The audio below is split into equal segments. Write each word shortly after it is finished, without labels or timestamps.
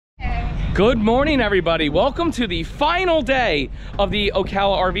Good morning, everybody. Welcome to the final day of the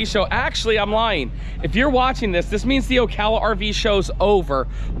Ocala RV Show. Actually, I'm lying. If you're watching this, this means the Ocala RV Show's over.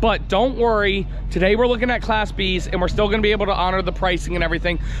 But don't worry, today we're looking at Class Bs and we're still gonna be able to honor the pricing and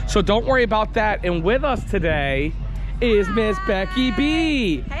everything. So don't worry about that. And with us today is Miss Becky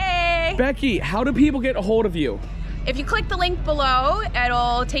B. Hey. Becky, how do people get a hold of you? If you click the link below,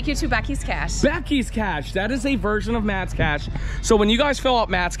 it'll take you to Becky's Cash. Becky's Cash, that is a version of Matt's Cash. So when you guys fill out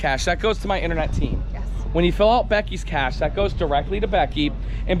Matt's Cash, that goes to my internet team. Yes. When you fill out Becky's Cash, that goes directly to Becky.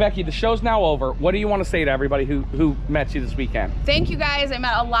 And Becky, the show's now over. What do you want to say to everybody who met you this weekend? Thank you guys. I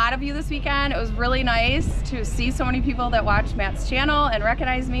met a lot of you this weekend. It was really nice to see so many people that watch Matt's channel and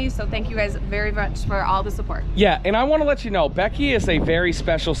recognize me. So thank you guys very much for all the support. Yeah, and I want to let you know, Becky is a very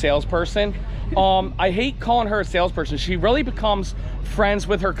special salesperson. I hate calling her a salesperson. She really becomes friends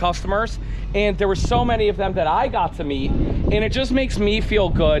with her customers. And there were so many of them that I got to meet. And it just makes me feel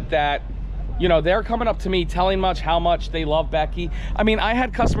good that, you know, they're coming up to me telling how much they love Becky. I mean, I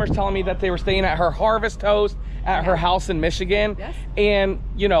had customers telling me that they were staying at her Harvest Toast at her house in Michigan. Yes. And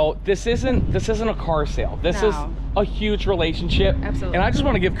you know, this isn't a car sale. This is a huge relationship. Absolutely. And I just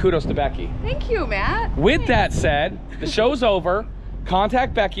want to give kudos to Becky. Thank you, Matt. With that said, the show's over.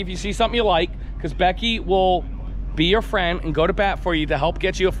 Contact Becky if you see something you like, because Becky will be your friend and go to bat for you to help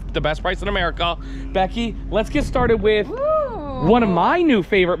get you the best price in America. Becky, let's get started with one of my new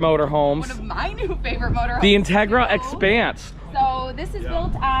favorite motorhomes. One of my new favorite motorhomes. The Integra Expanse. So this is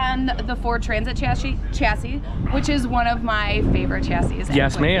built on the Ford Transit chassis, which is one of my favorite chassis.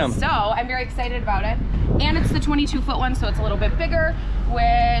 Yes, ma'am. So I'm very excited about it. And it's the 22-foot one, so it's a little bit bigger,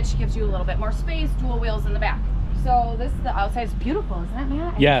 which gives you a little bit more space, dual wheels in the back. So the outside is beautiful, isn't it,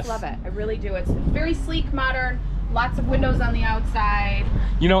 Matt? Yes. I just love it. I really do. It's very sleek, modern, lots of windows on the outside.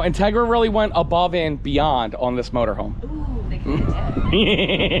 You know, Integra really went above and beyond on this motorhome. Ooh, they kind of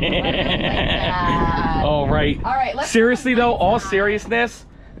did. All right. All right, let's seriously though, all seriousness,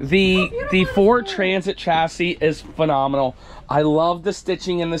 the Ford Transit chassis is phenomenal. I love the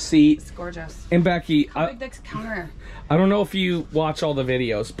stitching in the seat. It's gorgeous. And Becky, How big this counter? I don't know if you watch all the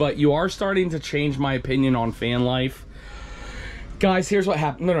videos, but you are starting to change my opinion on van life. Guys, here's what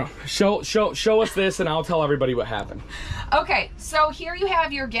happened. No. Show us this and I'll tell everybody what happened. Okay, so here you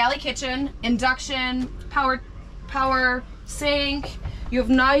have your galley kitchen, induction, power sink. You have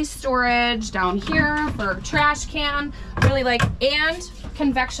nice storage down here for trash can, really like, and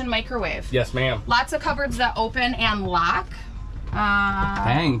convection microwave. Yes, ma'am. Lots of cupboards that open and lock.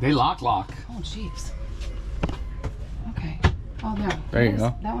 Dang, they lock. Oh, jeez. Okay. Oh, there you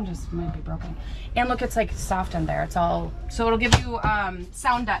go. That one just might be broken. And look, it's like soft in there. It's all, so it'll give you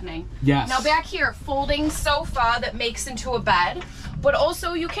sound deadening. Yes. Now back here, folding sofa that makes into a bed, but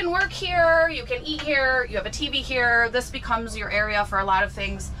also you can work here, you can eat here, you have a TV here. This becomes your area for a lot of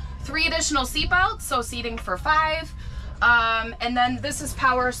things. 3 additional seat belts, so seating for 5. And then this is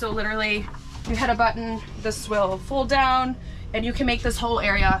power, so literally you hit a button, this will fold down, and you can make this whole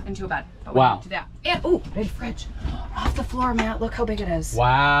area into a bed. But wow. We don't do that. And, ooh, big fridge. Off the floor, Matt, look how big it is.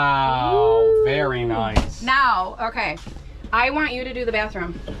 Wow, Ooh. very nice. Now, okay, I want you to do the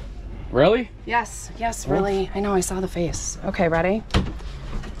bathroom. Really? Yes, really. I know, I saw the face. Okay, ready?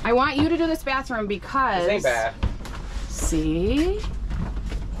 I want you to do this bathroom because... This ain't bad. See?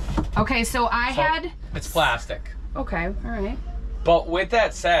 Okay, so it's plastic. Okay, all right. But with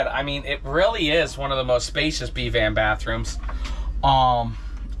that said, I mean, it really is one of the most spacious B-van bathrooms.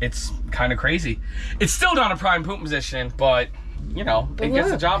 It's kind of crazy. It's still not a prime poop position, but, you know, it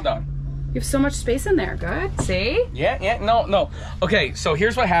gets the job done. You have so much space in there. Good. See? Yeah, no. Okay, so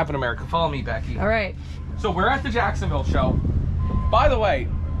here's what happened, America. Follow me, Becky. All right. So we're at the Jacksonville show. By the way,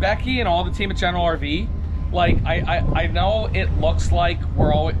 Becky and all the team at General RV, like, I know it looks like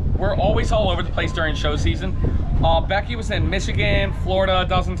we're always all over the place during show season. Becky was in Michigan, Florida a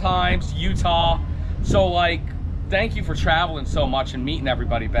dozen times, Utah. So, like, thank you for traveling so much and meeting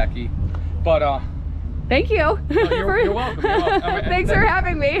everybody, Becky. But, thank you. No, you're welcome. You're welcome. Thanks for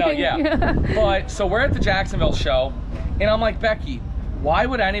having me. No, yeah. But, so we're at the Jacksonville show, and I'm like, Becky, why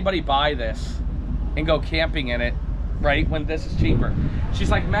would anybody buy this and go camping in it, right, when this is cheaper? She's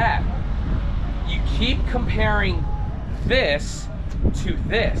like, Matt, you keep comparing this to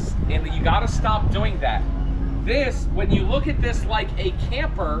this, and you gotta stop doing that. This, when you look at this like a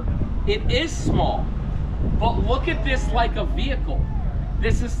camper, it is small. But look at this like a vehicle.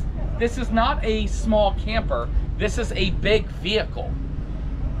 This is not a small camper. This is a big vehicle.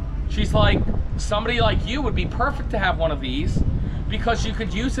 She's like, somebody like you would be perfect to have one of these because you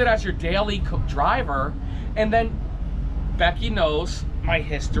could use it as your daily driver. And then Becky knows my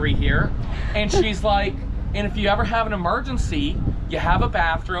history here. And she's like, and if you ever have an emergency, you have a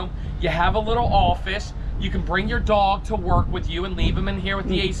bathroom, you have a little office, you can bring your dog to work with you and leave him in here with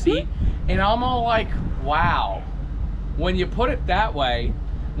the AC. And I'm all like, wow. When you put it that way,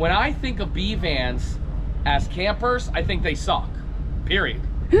 when I think of B vans as campers, I think they suck, period.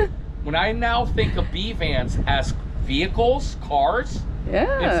 When I now think of B vans as vehicles, cars,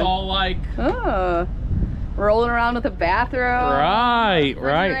 it's all like, rolling around with a bathroom, right.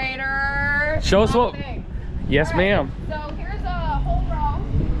 Show us what. Yes, ma'am. So here's a whole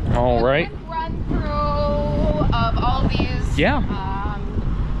row. All right. Run through of all these. Yeah.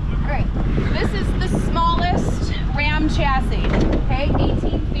 All right. This is the smallest Ram chassis. Okay,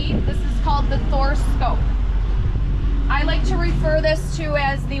 18 feet. This is called the Thor Scope. I like to refer this to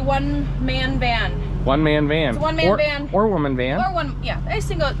as the one-man van. One-man van. It's a one-man van. Or woman van. Or one, yeah.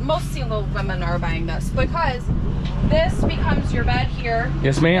 Most single women are buying this because this becomes your bed here.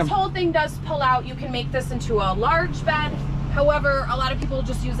 Yes, ma'am. This whole thing does pull out. You can make this into a large bed. However, a lot of people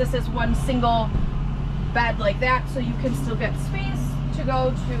just use this as one single bed like that, so you can still get space to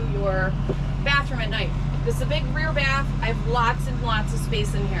go to your bathroom at night. This is a big rear bath. I have lots and lots of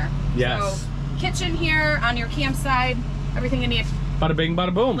space in here. Yes. So, kitchen here on your campsite, everything you need. Bada bing,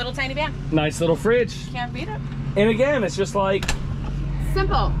 bada boom. Little tiny van. Nice little fridge. Can't beat it. And again, it's just like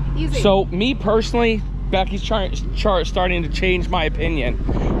simple, easy. So me personally, Becky's starting to change my opinion.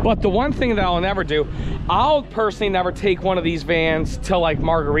 But the one thing that I'll never do, I'll personally never take one of these vans to like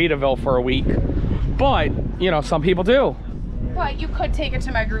Margaritaville for a week. But, you know, some people do. But you could take it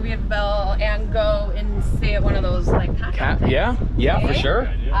to Margaritaville and go and stay at one of those like yeah, okay. For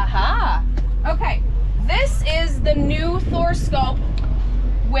sure. Aha. Okay, this is the new Thor Scope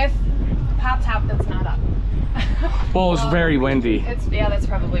with pop top that's not up. Well, it's very windy. Yeah, that's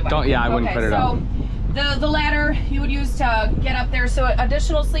probably why. I wouldn't put it up. The ladder you would use to get up there. So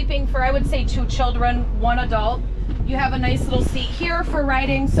additional sleeping for, I would say, 2 children, 1 adult. You have a nice little seat here for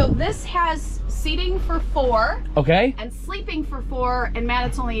riding. So this has seating for 4. Okay. And sleeping for 4. And Matt,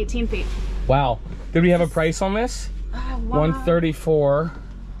 it's only 18 feet. Wow. Did we have a price on this? Wow. $134.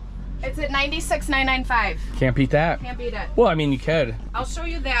 It's at $96,995. Can't beat that. Can't beat it. Well, I mean, you could. I'll show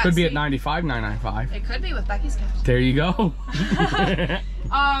you that. Could be at $95,995. It could be with Becky's cash. There you go.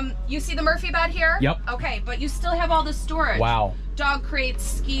 You see the Murphy bed here? Yep. Okay, but you still have all the storage. Wow. Dog crates,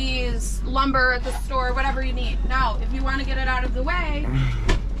 skis, lumber at the store, whatever you need. Now, if you want to get it out of the way,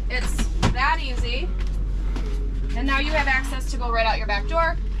 it's that easy. And now you have access to go right out your back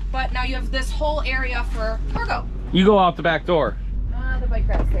door, but now you have this whole area for cargo. You go out the back door. The bike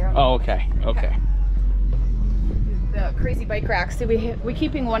rack's there. Oh, okay. The crazy bike racks. See, we're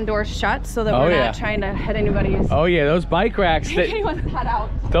keeping one door shut so that we're not trying to hit anybody's. Oh yeah, those bike racks. Take anyone's head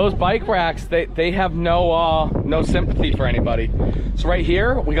out. Those bike racks, they have no sympathy for anybody. So right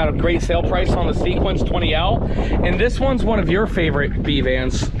here, we got a great sale price on the Sequence 20L, and this one's one of your favorite B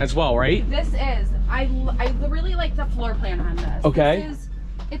vans as well, right? This is. I really like the floor plan on this. Okay.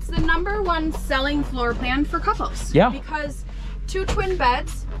 It's the #1 selling floor plan for couples. Yeah. Because 2 twin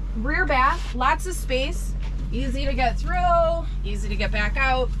beds, rear bath, lots of space, easy to get through, easy to get back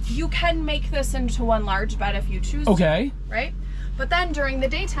out. You can make this into one large bed if you choose to, right? But then during the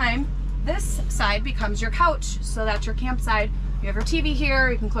daytime, this side becomes your couch. So that's your campsite. You have your TV here,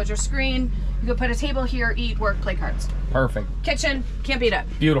 you can close your screen, you can put a table here, eat, work, play cards. Perfect. Kitchen, can't beat it.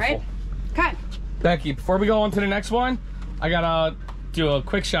 Beautiful. Right? Okay. Becky, before we go on to the next one, I gotta do a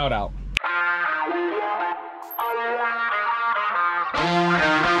quick shout out.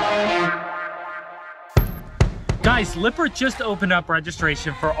 Guys, Lippert just opened up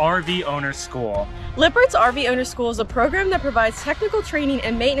registration for RV Owner School. Lippert's RV Owner School is a program that provides technical training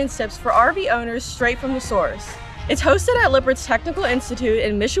and maintenance tips for RV owners straight from the source. It's hosted at Lippert's Technical Institute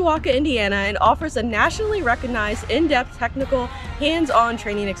in Mishawaka, Indiana, and offers a nationally recognized in-depth technical, hands-on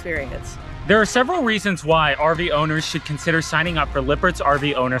training experience. There are several reasons why RV owners should consider signing up for Lippert's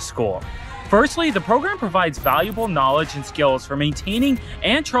RV Owner School. Firstly, the program provides valuable knowledge and skills for maintaining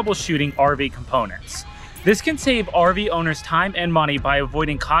and troubleshooting RV components. This can save RV owners time and money by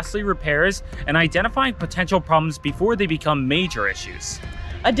avoiding costly repairs and identifying potential problems before they become major issues.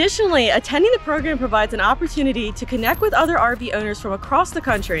 Additionally, attending the program provides an opportunity to connect with other RV owners from across the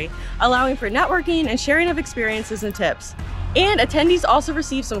country, allowing for networking and sharing of experiences and tips. And attendees also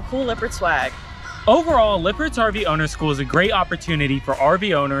receive some cool Lippert swag. Overall, Lippert's RV Owner School is a great opportunity for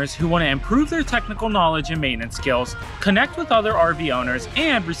RV owners who want to improve their technical knowledge and maintenance skills, connect with other RV owners,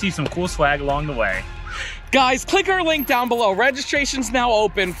 and receive some cool swag along the way. Guys, click our link down below. Registration's now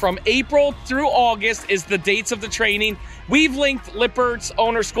open. From April through August is the dates of the training. We've linked Lippert's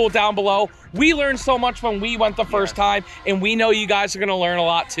Owner School down below. We learned so much when we went the first time, and we know you guys are gonna learn a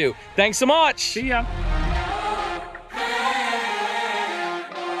lot too. Thanks so much. See ya.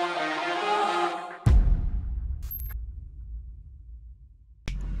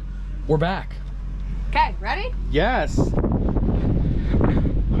 We're back. Okay, ready? Yes.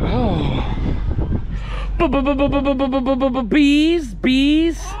 Oh. Bees.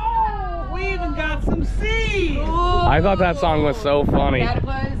 Oh, we even got some seeds. I thought that song was so funny. That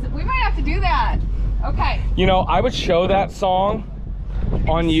was, we might have to do that. Okay. You know, I would show that song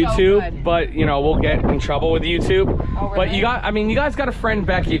on YouTube, but you know, we'll get in trouble with YouTube. Oh, really? But you guys got a friend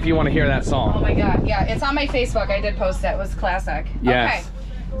Becky if you want to hear that song. Oh my God, yeah, it's on my Facebook. I did post it. It was classic. Yes.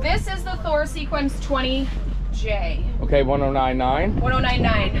 Okay, this is the Thor Sequence 20J. Okay, 1099.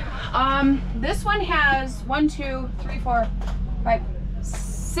 1099. This one has 1, 2, 3, 4, 5,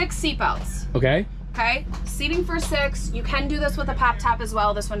 6 seatbelts. Okay. Okay, seating for 6. You can do this with a pop top as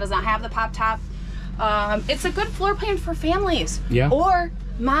well. This one does not have the pop top. It's a good floor plan for families. Yeah. Or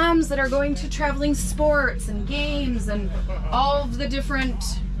moms that are going to traveling sports and games and all of the different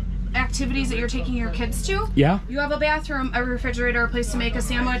activities that you're taking your kids to. Yeah. You have a bathroom, a refrigerator, a place to make a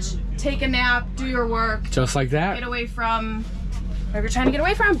sandwich, take a nap, do your work. Just like that. Get away from whatever you're trying to get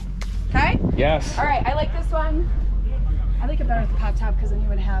away from. Okay? Yes. All right, I like this one. I like it better with the pop top because then you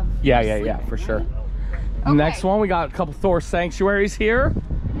would have. Yeah, for sure. Okay. Next one, we got a couple Thor sanctuaries here.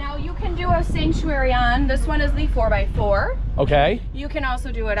 Now you can do a sanctuary on, this one is the 4x4. Okay. You can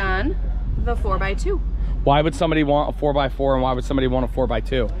also do it on the 4x2. Why would somebody want a 4x4 and why would somebody want a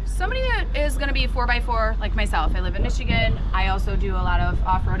 4x2? Somebody that is gonna be 4x4 like myself. I live in Michigan. I also do a lot of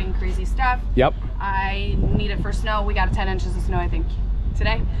off-roading crazy stuff. Yep. I need it for snow. We got 10 inches of snow, I think,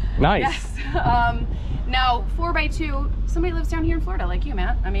 today. Nice. Yes. Now 4x2, somebody lives down here in Florida like you,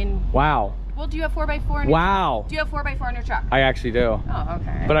 Matt. I mean, Wow. well, do you have 4x4 in Wow. Do you have 4x4 in your truck? I actually do. Oh,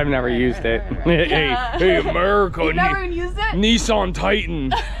 okay. But I've never used it. Hey, America. You've never even used it? Nissan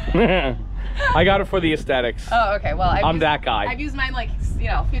Titan. I got it for the aesthetics. Oh, okay. Well, I'm that guy. I've used mine like, you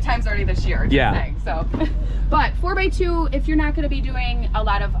know, a few times already this year. Just Yeah. saying, so. But 4x2, if you're not going to be doing a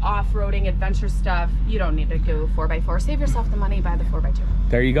lot of off-roading adventure stuff, you don't need to go 4x4. Save yourself the money, buy the 4x2.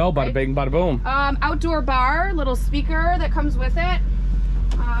 There you go. Bada Right. bing, bada boom. Outdoor bar, little speaker that comes with it.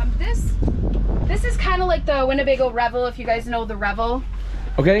 This is kind of like the Winnebago Revel, if you guys know the Revel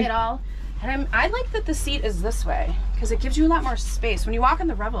Okay. at all. And I like that the seat is this way because it gives you a lot more space. When you walk in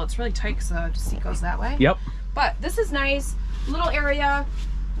the Revel, it's really tight because the seat goes that way. Yep. But this is nice, little area,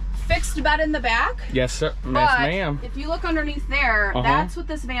 fixed bed in the back. Yes, sir. Yes, But ma'am. if you look underneath there, that's what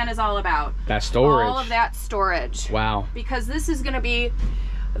this van is all about. That storage. All of that storage. Wow. Because this is going to be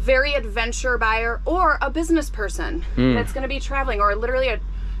a very adventure buyer or a business person that's going to be traveling, or literally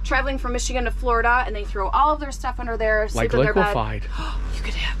traveling from Michigan to Florida, and they throw all of their stuff under there, sleep Like in their bed. liquefied. You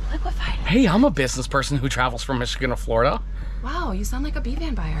could have liquefied. Hey, I'm a business person who travels from Michigan to Florida. Wow, you sound like a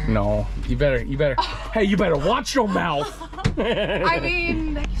B-van buyer. No, you better. Hey, you better watch your mouth. I mean,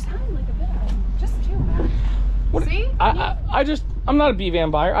 you sound like a bit of just too, man. What- See? I'm not a B-van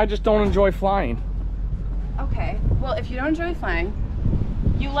buyer. I just don't enjoy flying. Okay, well, if you don't enjoy flying,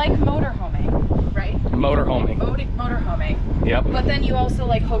 you like motorhoming, right? Motorhoming. Motorhoming. Yep. But then you also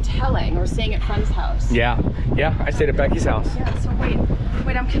like hoteling or staying at friend's house. Yeah. I stayed at Becky's house. Yeah, so wait,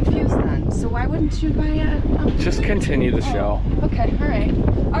 I'm confused then. So why wouldn't you buy a... Just continue the show. Okay,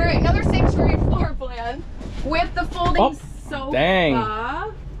 all right, another sanctuary floor plan with the folding sofa. Dang.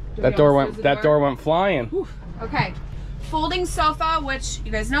 Do we That door almost went. close the That door went flying. Okay, folding sofa, which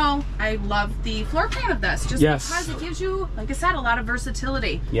you guys know, I love the floor plan of this. Just Yes. because it gives you, like I said, a lot of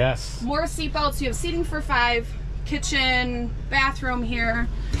versatility. Yes. More seatbelts, you have seating for 5, kitchen, bathroom here.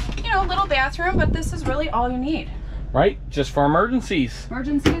 You know, little bathroom, but this is really all you need. Right. Just for emergencies.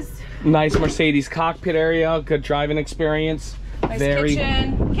 Emergencies. Nice Mercedes cockpit area. Good driving experience. Nice very,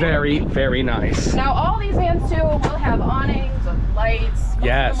 kitchen. very, very nice. Now all these vans too will have awnings with lights. Most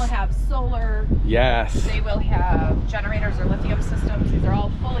Yes. of them will have solar. Yes. They will have generators or lithium systems. These are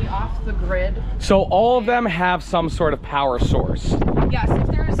all fully off the grid. So all of them have some sort of power source. Yes, if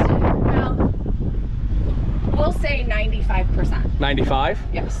there's, well, we'll say 95%. 95?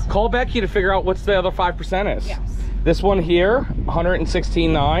 Yes. Call Becky to figure out what's the other 5% is. Yes. This one here,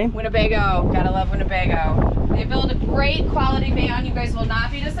 116.9. Winnebago, gotta love Winnebago. They build a great quality van. You guys will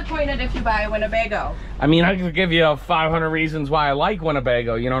not be disappointed if you buy a Winnebago. I mean, I could give you 500 reasons why I like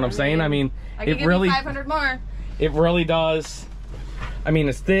Winnebago. You know what I'm saying? I mean, I can it give really, you 500 more. it really does. I mean,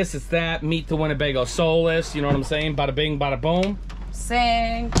 it's this, it's that. Meet the Winnebago Soulless. You know what I'm saying? Bada bing, bada boom.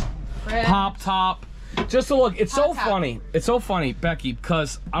 Sing, Fred. Pop top. Just to look, it's so Pop top. funny. It's so funny, Becky,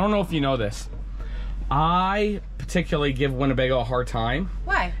 because I don't know if you know this. I particularly give Winnebago a hard time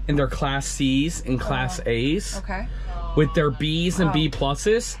Why? in their Class C's and Class A's. Okay. With their B's and B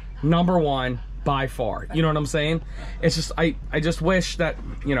pluses, number one by far. You know what I'm saying? It's just I just wish that,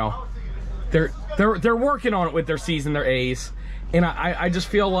 you know, they're working on it with their C's and their A's, And I just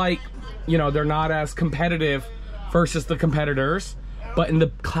feel like, you know, they're not as competitive versus the competitors. But in the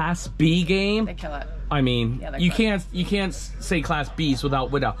Class B game, They kill it. I mean, Yeah, you can't say Class B's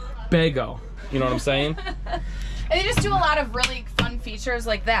without Bego. You know what I'm saying? And they just do a lot of really fun features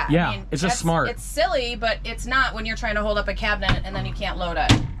like that. Yeah, I mean, it's just smart. It's silly, but it's not when you're trying to hold up a cabinet and then you can't load it.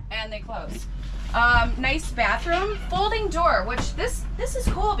 And they close. Nice bathroom, folding door, which this is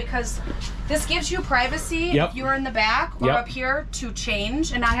cool because this gives you privacy if you're in the back or up here to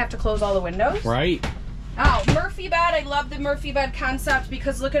change and not have to close all the windows. Right. Oh, Murphy bed. I love the Murphy bed concept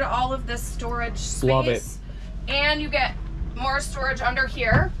because look at all of this storage space. Love it. And you get more storage under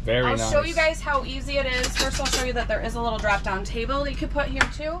here. Very nice. I'll show you guys how easy it is. First, I'll show you that there is a little drop-down table that you could put here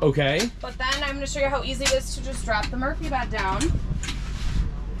too. Okay. But then I'm going to show you how easy it is to just drop the Murphy bed down.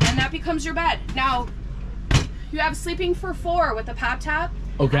 And that becomes your bed. Now, you have sleeping for 4 with the pop top.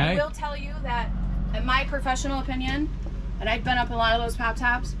 Okay. I will tell you that, in my professional opinion, and I've been up a lot of those pop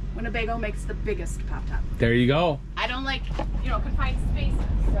tops, Winnebago makes the biggest pop top. There you go. I don't like, you know, confined spaces,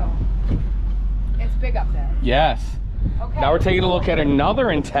 so it's big up there. Yes. Okay. Now we're taking a look at another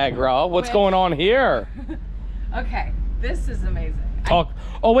Integra. What's going on here? Okay, this is amazing.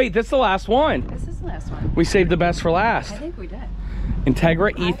 Oh wait, this is the last one. This is the last one. We saved the best for last. I think we did.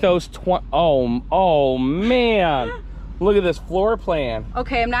 Integra Ethos 20. Oh man. Look at this floor plan.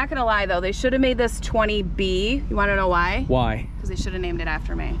 Okay, I'm not gonna lie though. They should have made this 20B. You wanna know why? Why? Because they should have named it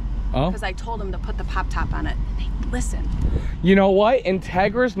after me. Oh? Because I told them to put the pop top on it. And they listened. You know what?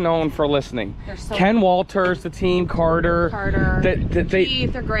 Integra's known for listening. They're so Ken Walters, the team, Carter.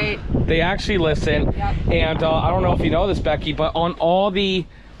 Keith, they're great. They actually listen. Yep. And I don't know if you know this, Becky, but on all the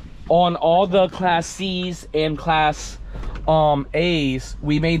Class C's and Class A's,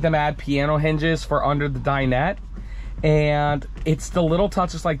 we made them add piano hinges for under the dinette. And it's the little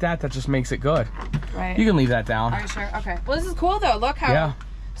touches like that that just makes it good. Right. You can leave that down. Are you sure? Okay. Well, this is cool though. Look how. Yeah.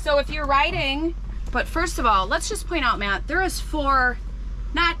 So if you're riding, but first of all, let's just point out, Matt, there is 4,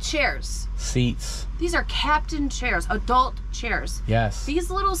 not chairs. Seats. These are captain chairs, adult chairs. Yes. These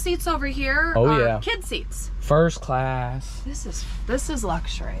little seats over here are kid seats. First class. This is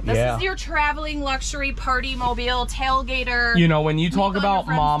luxury. This is your traveling luxury party mobile tailgater. You know, when you talk Make all your about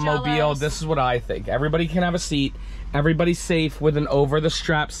friends mom mobile, jealous. this is what I think. Everybody can have a seat. Everybody's safe with an over the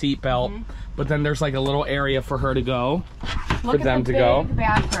strap seat belt, but then there's like a little area for her to go, Look for them at the to go. big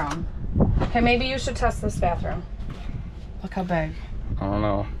bathroom. Okay, maybe you should test this bathroom. Look how big. I don't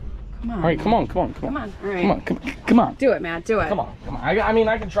know. Come on. All right, come on. Come on. All right. Come on. Do it, Matt. Do it. Come on. I mean,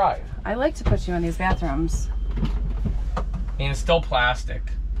 I can try it. I like to put you in these bathrooms. And it's still plastic.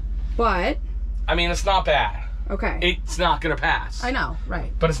 But, I mean, it's not bad. okay. It's not gonna pass. I know,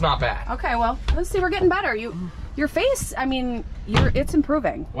 right. But it's not bad. Okay, well, let's see, we're getting better. Your face, I mean, it's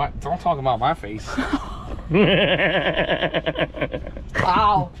improving. What? Don't talk about my face.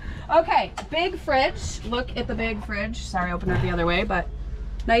 Wow. Okay, big fridge. Look at the big fridge. Sorry, I opened it the other way, but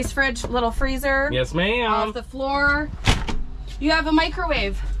nice fridge, little freezer. Yes, ma'am. Off the floor. You have a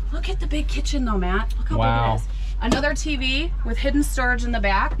microwave. Look at the big kitchen though, Matt. Look how big it is. Another TV with hidden storage in the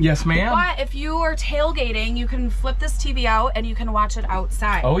back. Yes, ma'am. But if you are tailgating, you can flip this TV out and you can watch it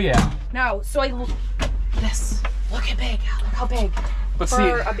outside. Oh yeah. No, so this. Look at big. Look how big. But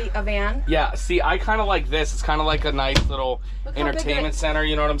For a van. Yeah, see, I kind of like this. It's kind of like a nice little Look how big entertainment it is. center,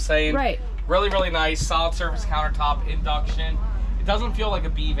 you know what I'm saying? Right. Really, really nice. Solid surface countertop, induction. It doesn't feel like a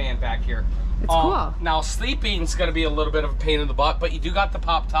B van back here. It's cool. Now, sleeping's going to be a little bit of a pain in the butt, but you do got the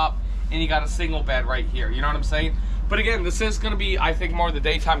pop top, and you got a single bed right here. You know what I'm saying? But again, this is going to be, I think, more the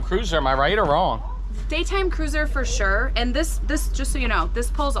daytime cruiser. Am I right or wrong? Daytime cruiser for sure. And this, just so you know, this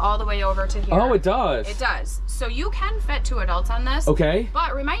pulls all the way over to here. Oh, it does? It does. So you can fit 2 adults on this. Okay.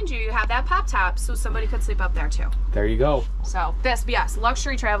 But remind you, you have that pop top, so somebody could sleep up there too. There you go. So this, yes,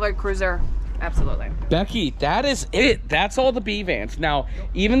 luxury traveler cruiser, absolutely. Becky, that is it. That's all the B vans. Now,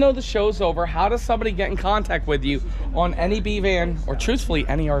 even though the show's over, how does somebody get in contact with you on any B van, or truthfully,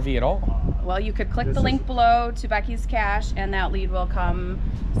 any RV at all? Well, you could click the link below to Becky's Cash, and that lead will come,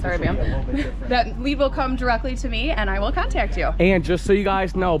 sorry, ma'am. That lead will come directly to me, and I will contact you. And just so you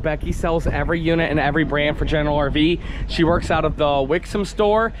guys know, Becky sells every unit and every brand for General RV. She works out of the Wixom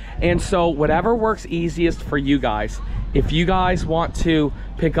store, and so whatever works easiest for you guys. If you guys want to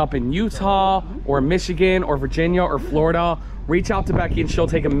pick up in Utah or Michigan or Virginia or Florida, reach out to Becky and she'll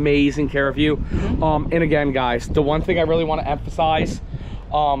take amazing care of you. And again, guys, the one thing I really want to emphasize,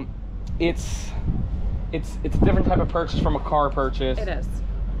 it's a different type of purchase from a car purchase. It is.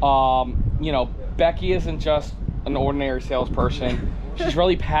 You know, Becky isn't just an ordinary salesperson. She's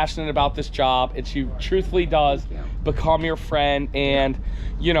really passionate about this job, and she truthfully does become your friend. And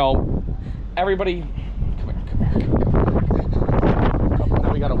you know, everybody, come here.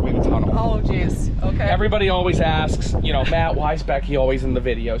 got a wind tunnel. Oh, jeez. Okay. Everybody always asks, you know, Matt, why is Becky always in the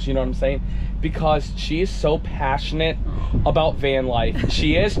videos? You know what I'm saying? Because she is so passionate about van life.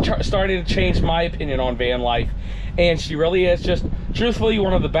 She is starting to change my opinion on van life. And she really is just, truthfully,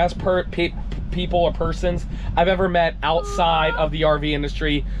 one of the best people or persons I've ever met outside of the RV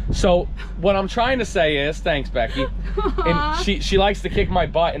industry. So what I'm trying to say is, thanks, Becky. And she likes to kick my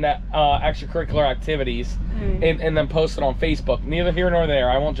butt in that extracurricular activities and then post it on Facebook. Neither here nor there.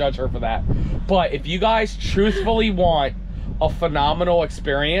 I won't judge her for that. But if you guys truthfully want a phenomenal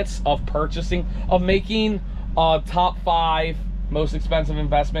experience of purchasing, of making a top 5 most expensive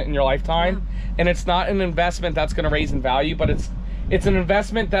investment in your lifetime, and it's not an investment that's going to raise in value, but it's an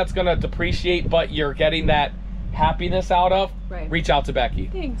investment that's going to depreciate, but you're getting that happiness out of, reach out to Becky.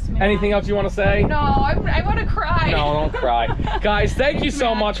 Thanks, man. Anything else you want to say? No, I want to cry. No, don't cry. Guys, thank you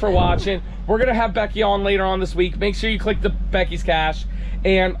so much for watching. We're going to have Becky on later on this week. Make sure you click the Becky's Cash.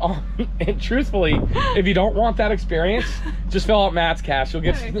 And truthfully, if you don't want that experience, just fill out Matt's Cash. You'll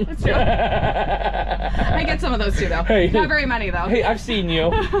get That's true. I get some of those too, though. Hey, not very many, though. Hey, I've seen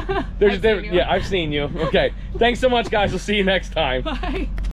you. Yeah, I've seen you. Okay. Thanks so much, guys. We'll see you next time. Bye.